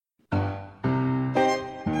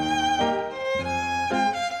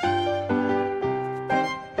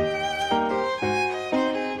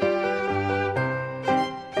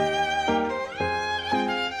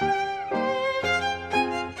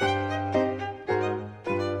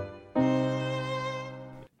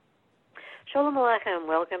Shalom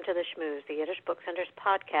Aleichem. Welcome to the Shmooze, the Yiddish Book Center's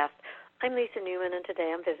podcast. I'm Lisa Newman, and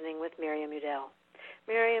today I'm visiting with Miriam Udel.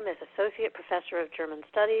 Miriam is Associate Professor of German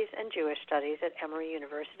Studies and Jewish Studies at Emory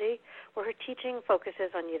University, where her teaching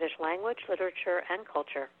focuses on Yiddish language, literature, and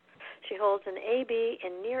culture. She holds an A.B.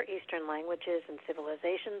 in Near Eastern Languages and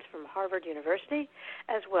Civilizations from Harvard University,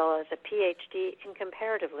 as well as a Ph.D. in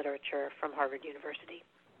Comparative Literature from Harvard University.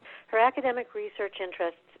 Her academic research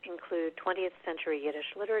interests include 20th century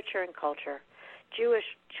Yiddish literature and culture,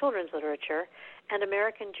 Jewish children's literature, and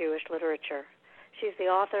American Jewish literature. She's the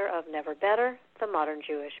author of Never Better, The Modern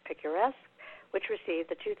Jewish Picaresque, which received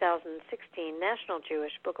the 2016 National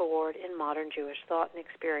Jewish Book Award in Modern Jewish Thought and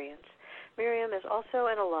Experience. Miriam is also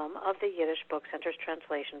an alum of the Yiddish Book Center's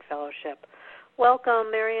Translation Fellowship. Welcome,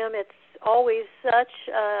 Miriam. It's always such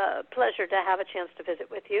a pleasure to have a chance to visit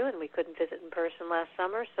with you, and we couldn't visit in person last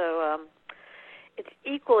summer, so it's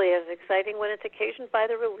equally as exciting when it's occasioned by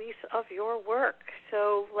the release of your work.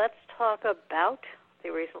 So let's talk about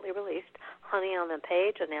the recently released Honey on the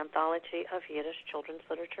Page, an anthology of Yiddish children's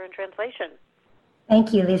literature and translation.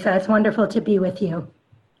 Thank you, Lisa. It's wonderful to be with you.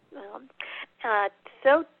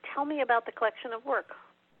 So tell me about the collection of work.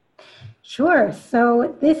 Sure.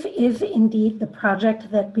 So this is indeed the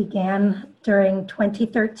project that began during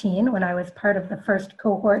 2013 when I was part of the first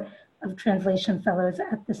cohort of translation fellows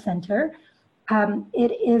at the center.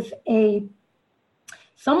 It is a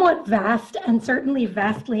somewhat vast and certainly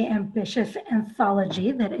vastly ambitious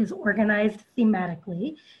anthology that is organized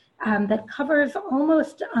thematically, that covers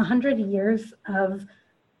almost 100 years of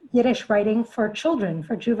Yiddish writing for children,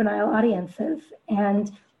 for juvenile audiences.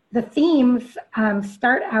 And the themes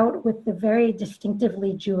start out with the very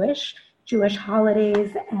distinctively Jewish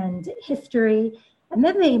holidays and history, and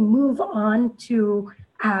then they move on to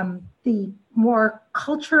the more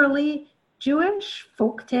culturally Jewish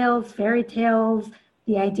folk tales, fairy tales,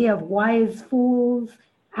 the idea of wise fools,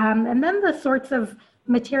 and then the sorts of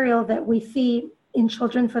material that we see in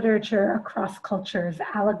children's literature across cultures,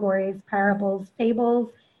 allegories, parables,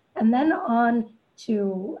 fables, and then on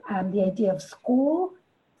to the idea of school,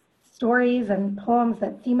 stories and poems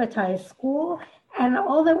that thematize school, and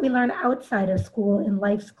all that we learn outside of school in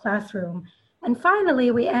life's classroom. And finally,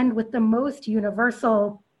 we end with the most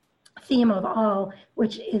universal theme of all,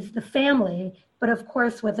 which is the family, but of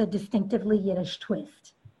course with a distinctively Yiddish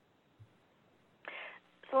twist.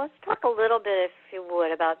 So let's talk a little bit, if you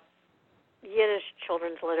would, about Yiddish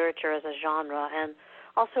children's literature as a genre, and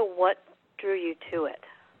also what drew you to it.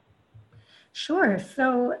 Sure.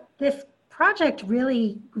 So this project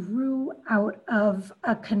really grew out of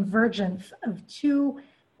a convergence of two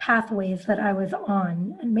pathways that I was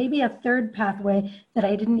on, and maybe a third pathway that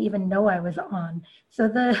I didn't even know I was on. So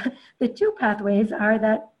the two pathways are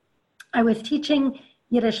that I was teaching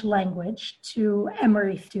Yiddish language to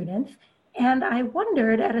Emory students, and I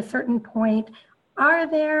wondered at a certain point, are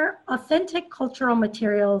there authentic cultural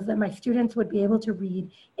materials that my students would be able to read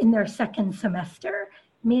in their second semester?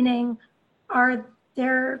 Meaning, are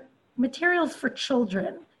there materials for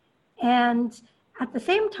children? And at the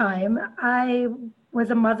same time, I was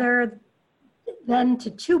a mother then to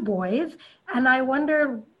two boys, and I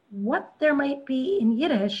wondered what there might be in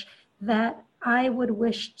Yiddish that I would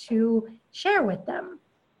wish to share with them.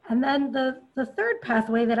 And then the third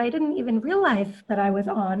pathway that I didn't even realize that I was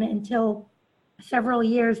on until several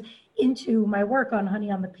years into my work on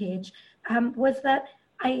Honey on the Page was that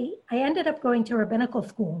I ended up going to rabbinical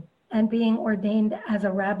school and being ordained as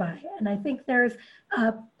a rabbi. And I think there's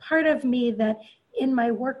a part of me that in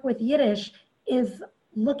my work with Yiddish is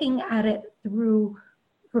looking at it through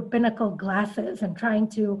rabbinical glasses and trying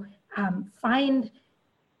to find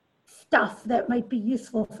stuff that might be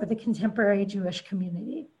useful for the contemporary Jewish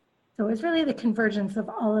community. So it was really the convergence of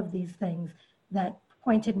all of these things that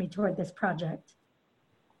pointed me toward this project.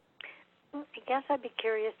 I guess I'd be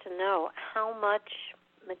curious to know how much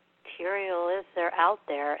material is there out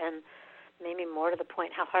there, and maybe more to the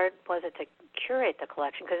point, how hard was it to curate the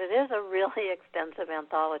collection? Because it is a really extensive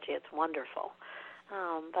anthology. It's wonderful.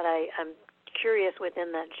 But I'm curious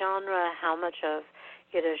within that genre how much of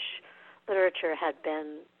Yiddish literature had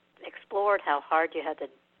been explored, how hard you had to,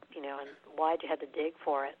 and wide you had to dig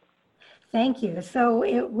for it. Thank you. So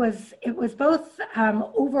it was both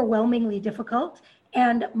overwhelmingly difficult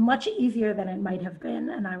and much easier than it might have been,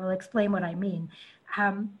 and I will explain what I mean.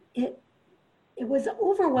 It was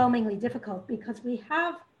overwhelmingly difficult because we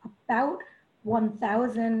have about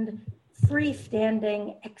 1,000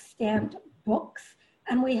 freestanding extant books,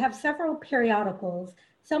 and we have several periodicals,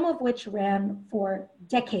 some of which ran for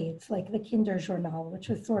decades, like the Kinderjournal, which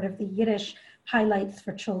was sort of the Yiddish highlights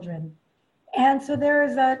for children. And so there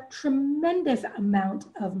is a tremendous amount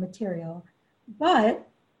of material. But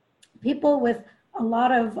people with a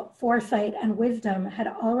lot of foresight and wisdom had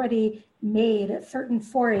already made certain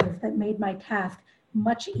forays that made my task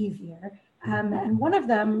much easier. And one of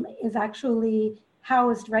them is actually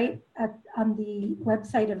housed on the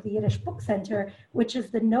website of the Yiddish Book Center, which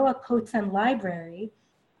is the Noah Kotzen Library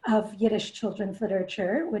of Yiddish children's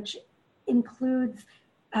literature, which includes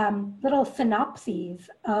little synopses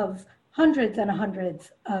of hundreds and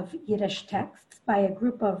hundreds of Yiddish texts by a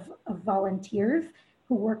group of volunteers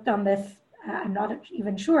who worked on this, I'm not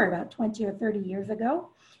even sure, about 20 or 30 years ago.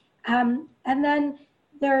 And then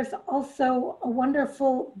there's also a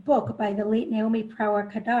wonderful book by the late Naomi Prower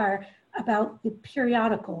Kadar about the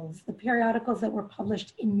periodicals that were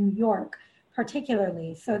published in New York,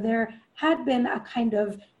 particularly. So there had been a kind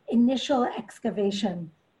of initial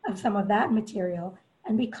excavation of some of that material.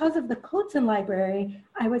 And because of the Kotzen Library,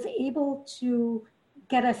 I was able to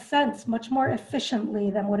get a sense much more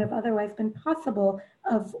efficiently than would have otherwise been possible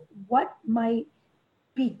of what might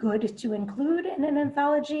be good to include in an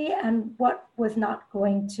anthology and what was not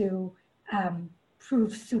going to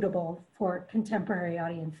prove suitable for contemporary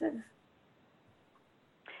audiences.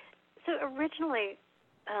 So originally,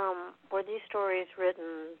 were these stories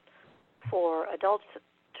written for adults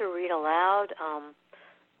to read aloud?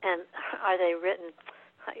 And are they written,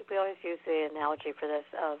 we always use the analogy for this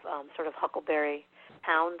of sort of Huckleberry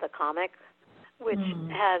Hound, the comic, which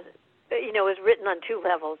has, is written on two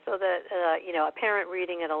levels so that, a parent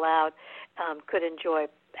reading it aloud could enjoy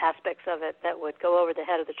aspects of it that would go over the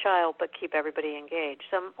head of the child but keep everybody engaged.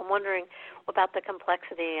 So I'm wondering about the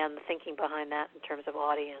complexity and the thinking behind that in terms of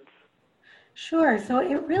audience. Sure. So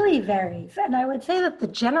it really varies. And I would say that the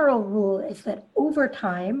general rule is that over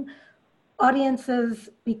time, audiences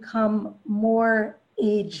become more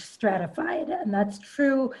age stratified. And that's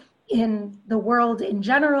true in the world in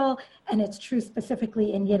general, and it's true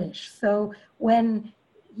specifically in Yiddish. So when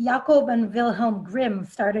Jacob and Wilhelm Grimm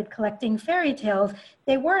started collecting fairy tales,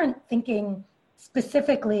 they weren't thinking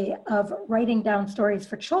specifically of writing down stories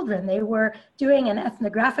for children. They were doing an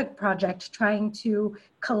ethnographic project trying to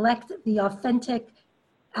collect the authentic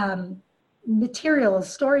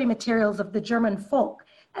story materials of the German folk.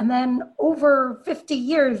 And then over 50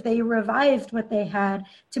 years, they revised what they had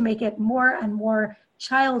to make it more and more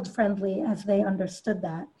child-friendly as they understood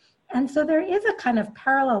that. And so there is a kind of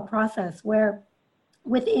parallel process where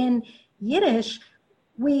within Yiddish,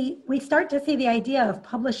 we start to see the idea of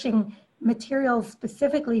publishing materials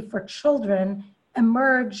specifically for children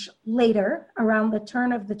emerge later, around the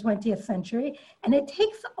turn of the 20th century. And it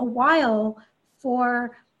takes a while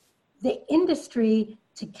for the industry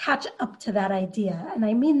to catch up to that idea. And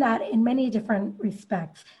I mean that in many different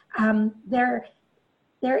respects. There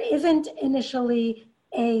isn't initially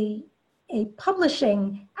a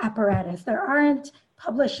publishing apparatus. There aren't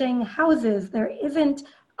publishing houses. There isn't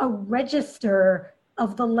a register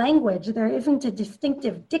of the language. There isn't a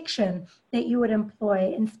distinctive diction that you would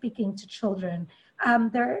employ in speaking to children.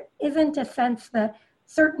 There isn't a sense that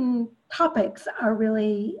certain topics are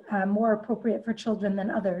really more appropriate for children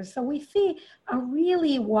than others. So we see a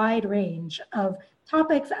really wide range of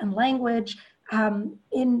topics and language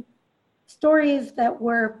in stories that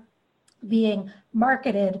were being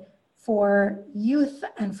marketed for youth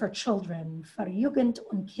and for children, for Jugend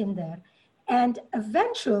und Kinder. And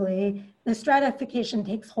eventually, the stratification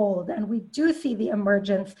takes hold, and we do see the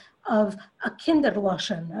emergence of a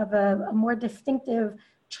Kinderloschen, of a more distinctive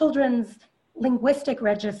children's linguistic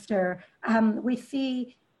register. We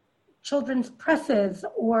see children's presses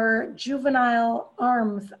or juvenile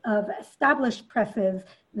arms of established presses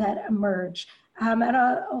that emerge, and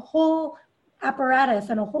a whole apparatus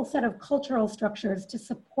and a whole set of cultural structures to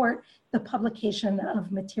support the publication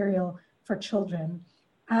of material for children.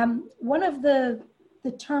 One of the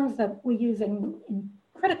terms that we use in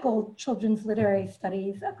critical children's literary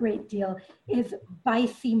studies a great deal is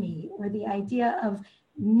baisimi, or the idea of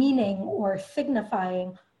meaning or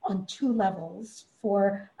signifying on two levels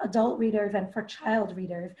for adult readers and for child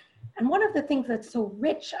readers. And one of the things that's so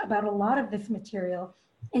rich about a lot of this material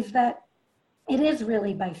is that it is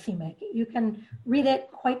really baisimic. You can read it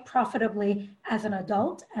quite profitably as an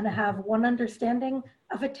adult and have one understanding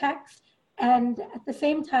of a text. And at the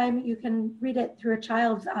same time, you can read it through a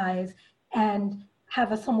child's eyes and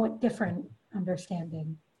have a somewhat different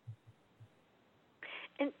understanding.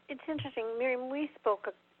 And it's interesting, Miriam, we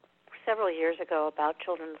spoke several years ago about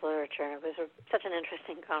children's literature, and it was such an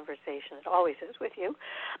interesting conversation. It always is with you.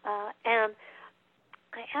 And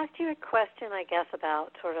I asked you a question, I guess,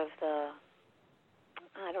 about sort of the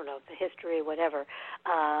history, whatever,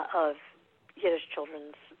 of Yiddish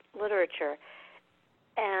children's literature.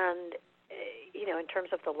 And, in terms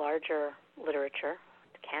of the larger literature,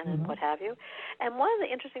 canon, what have you. And one of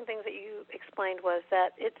the interesting things that you explained was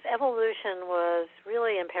that its evolution was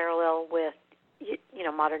really in parallel with,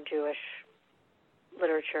 modern Jewish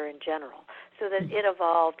literature in general, so that it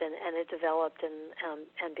evolved and it developed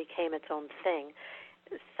and became its own thing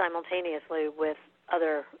simultaneously with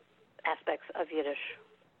other aspects of Yiddish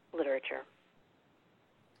literature.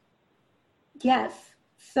 Yes.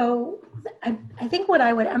 So I think what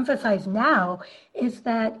I would emphasize now is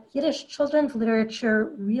that Yiddish children's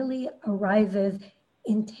literature really arises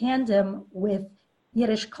in tandem with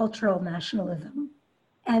Yiddish cultural nationalism,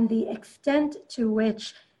 and the extent to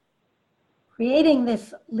which creating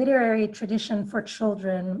this literary tradition for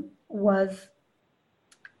children was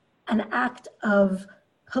an act of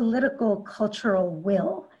political cultural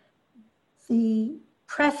will. The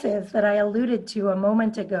presses that I alluded to a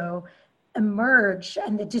moment ago emerge,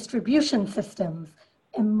 and the distribution systems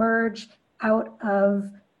emerge out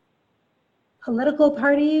of political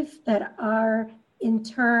parties that are in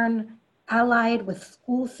turn allied with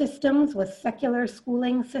school systems, with secular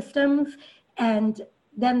schooling systems, and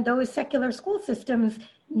then those secular school systems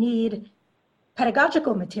need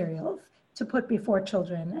pedagogical materials to put before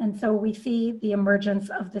children. And so we see the emergence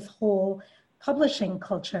of this whole publishing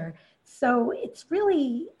culture. So it's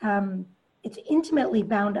really, it's intimately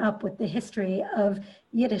bound up with the history of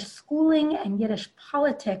Yiddish schooling and Yiddish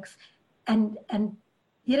politics, and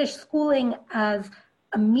Yiddish schooling as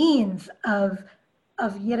a means of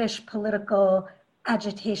Yiddish political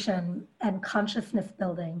agitation and consciousness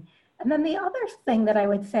building. And then the other thing that I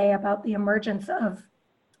would say about the emergence of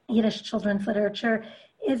Yiddish children's literature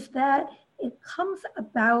is that it comes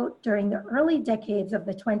about during the early decades of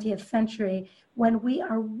the 20th century, when we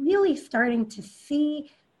are really starting to see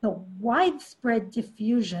the widespread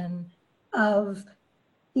diffusion of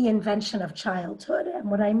the invention of childhood. And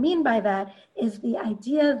what I mean by that is the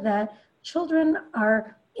idea that children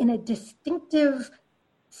are in a distinctive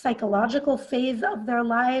psychological phase of their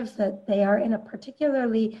lives, that they are in a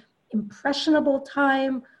particularly impressionable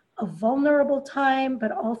time, a vulnerable time,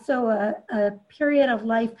 but also a period of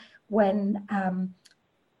life when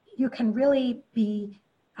you can really be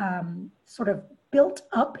sort of built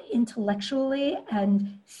up intellectually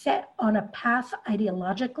and set on a path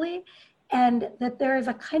ideologically, and that there is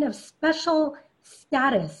a kind of special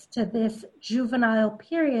status to this juvenile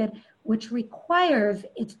period which requires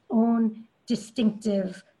its own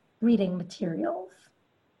distinctive reading materials.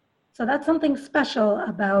 So that's something special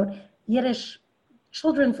about Yiddish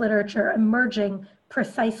children's literature emerging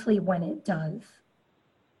precisely when it does.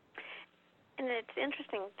 And it's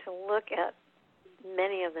interesting to look at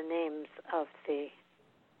many of the names of the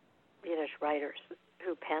Yiddish writers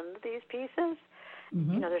who penned these pieces.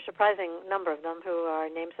 Mm-hmm. There's a surprising number of them who are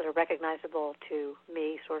names that are recognizable to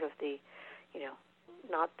me, sort of the,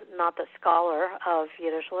 not the scholar of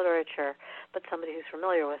Yiddish literature, but somebody who's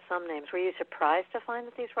familiar with some names. Were you surprised to find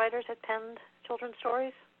that these writers had penned children's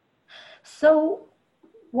stories? So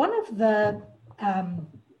one of the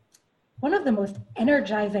most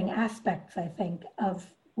energizing aspects, I think, of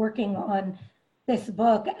working on this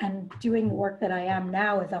book and doing the work that I am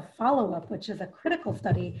now as a follow-up, which is a critical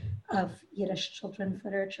study of Yiddish children's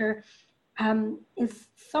literature, is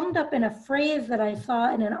summed up in a phrase that I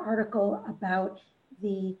saw in an article about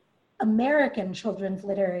the American children's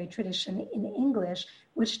literary tradition in English,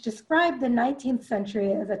 which described the 19th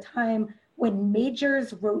century as a time when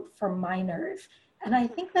majors wrote for minors. And I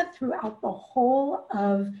think that throughout the whole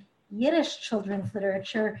of Yiddish children's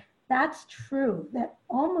literature, that's true, that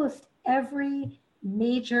almost every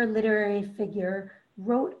major literary figure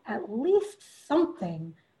wrote at least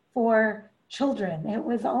something for children. It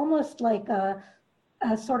was almost like a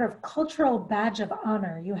sort of cultural badge of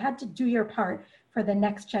honor. You had to do your part for the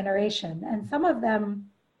next generation. And some of them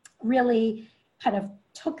really kind of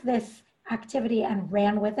took this activity and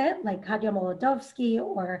ran with it, like Kadya Molodovsky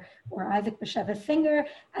or Isaac Bashevis Singer,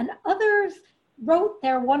 and others wrote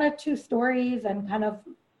their one or two stories and kind of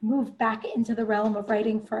moved back into the realm of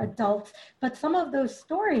writing for adults. But some of those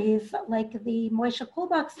stories, like the Moishe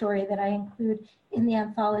Kulbach story that I include in the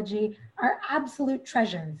anthology, are absolute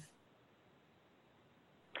treasures.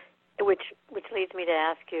 Which leads me to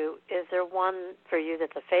ask you, is there one for you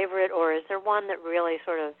that's a favorite, or is there one that really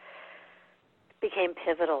sort of became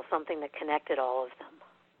pivotal, something that connected all of them?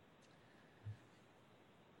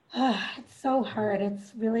 It's so hard.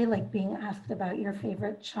 It's really like being asked about your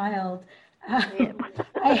favorite child.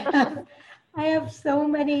 I have so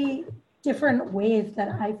many different ways that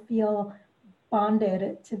I feel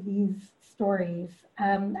bonded to these stories.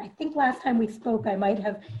 I think last time we spoke, I might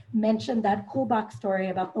have mentioned that Kulbach story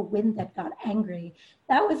about the wind that got angry.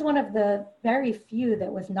 That was one of the very few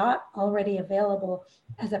that was not already available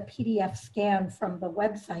as a PDF scan from the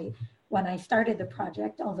website when I started the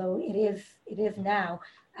project, although it is now.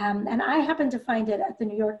 And I happened to find it at the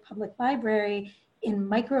New York Public Library in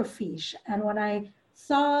microfiche. And when I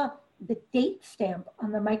saw the date stamp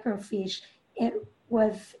on the microfiche, it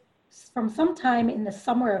was from sometime in the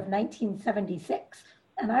summer of 1976.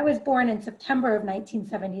 And I was born in September of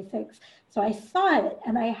 1976. So I saw it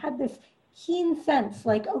and I had this keen sense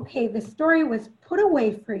like, okay, the story was put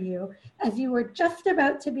away for you as you were just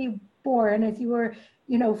about to be born, as you were,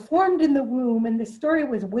 formed in the womb, and the story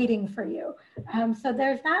was waiting for you. So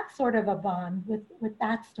there's that sort of a bond with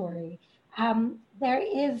that story. There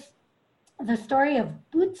is the story of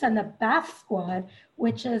Boots and the Bath Squad,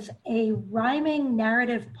 which is a rhyming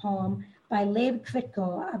narrative poem by Leib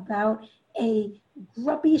Kvitko about a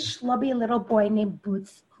grubby, schlubby little boy named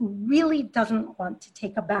Boots who really doesn't want to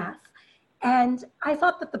take a bath. And I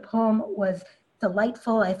thought that the poem was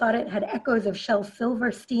delightful. I thought it had echoes of Shel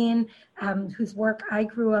Silverstein, whose work I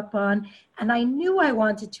grew up on, and I knew I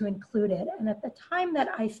wanted to include it. And at the time that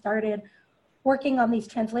I started working on these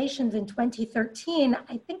translations in 2013,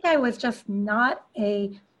 I think I was just not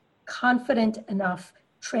a confident enough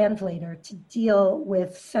translator to deal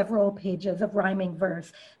with several pages of rhyming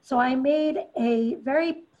verse. So I made a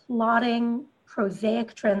very plodding,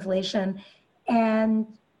 prosaic translation and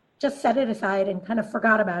just set it aside and kind of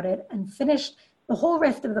forgot about it and finished the whole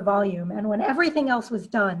rest of the volume. And when everything else was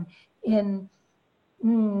done in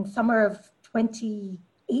summer of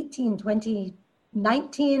 2018,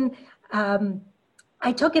 2019,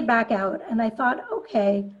 I took it back out and I thought,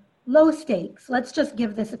 okay, low stakes, let's just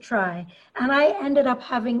give this a try. And I ended up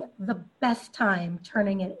having the best time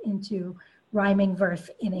turning it into rhyming verse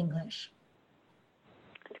in English.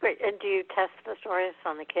 That's great. And do you test the stories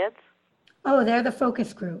on the kids? Oh, they're the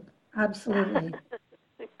focus group. Absolutely.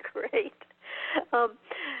 Great.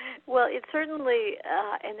 Well, it's certainly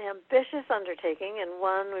an ambitious undertaking and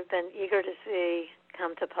one we've been eager to see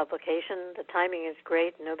come to publication. The timing is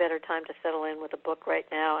great. No better time to settle in with a book right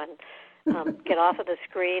now and get off of the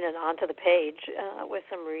screen and onto the page with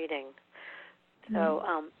some reading. So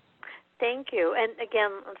thank you. And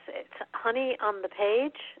again, it's Honey on the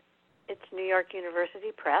Page. It's New York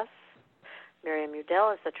University Press. Miriam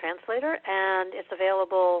Udel is the translator, and it's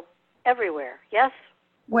available everywhere, yes?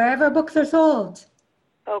 Wherever books are sold.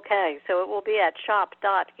 Okay, so it will be at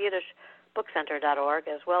shop.yiddishbookcenter.org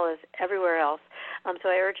as well as everywhere else. So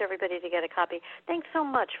I urge everybody to get a copy. Thanks so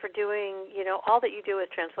much for doing, all that you do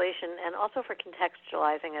with translation and also for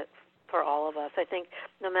contextualizing it for all of us. I think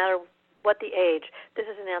no matter what the age, this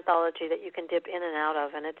is an anthology that you can dip in and out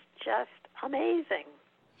of, and it's just amazing.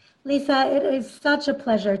 Lisa, it is such a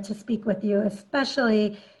pleasure to speak with you,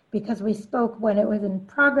 especially because we spoke when it was in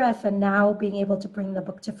progress and now being able to bring the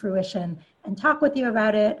book to fruition and talk with you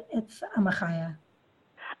about it, it's a machaya.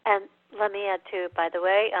 And let me add too, by the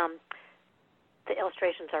way, the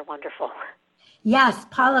illustrations are wonderful. Yes,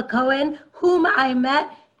 Paula Cohen, whom I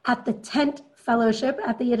met at the Tent Fellowship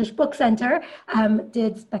at the Yiddish Book Center,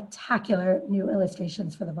 did spectacular new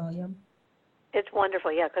illustrations for the volume. It's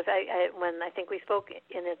wonderful, yeah, because when I think we spoke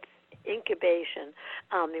in its incubation,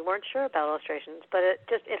 we weren't sure about illustrations, but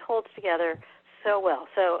it holds together so well.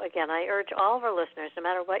 So again, I urge all of our listeners, no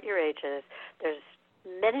matter what your age is, there's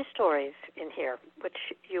many stories in here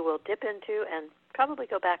which you will dip into and probably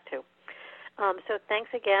go back to. So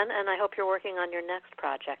thanks again, and I hope you're working on your next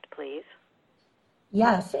project, please.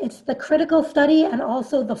 Yes, it's the critical study and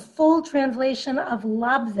also the full translation of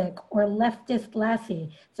Labzik, or Leftist Lassie.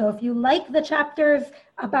 So if you like the chapters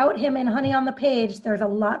about him in Honey on the Page, there's a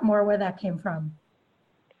lot more where that came from.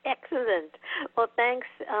 Excellent. Well, thanks.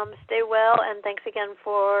 Stay well, and thanks again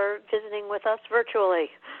for visiting with us virtually.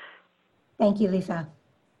 Thank you, Lisa.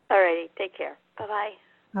 All righty. Take care. Bye-bye.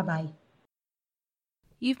 Bye-bye.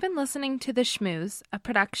 You've been listening to The Shmooze, a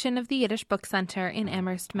production of the Yiddish Book Center in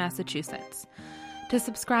Amherst, Massachusetts. To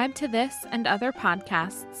subscribe to this and other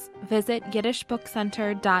podcasts, visit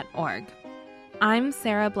yiddishbookcenter.org. I'm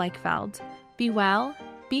Sarah Bleichfeld. Be well,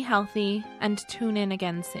 be healthy, and tune in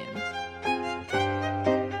again soon.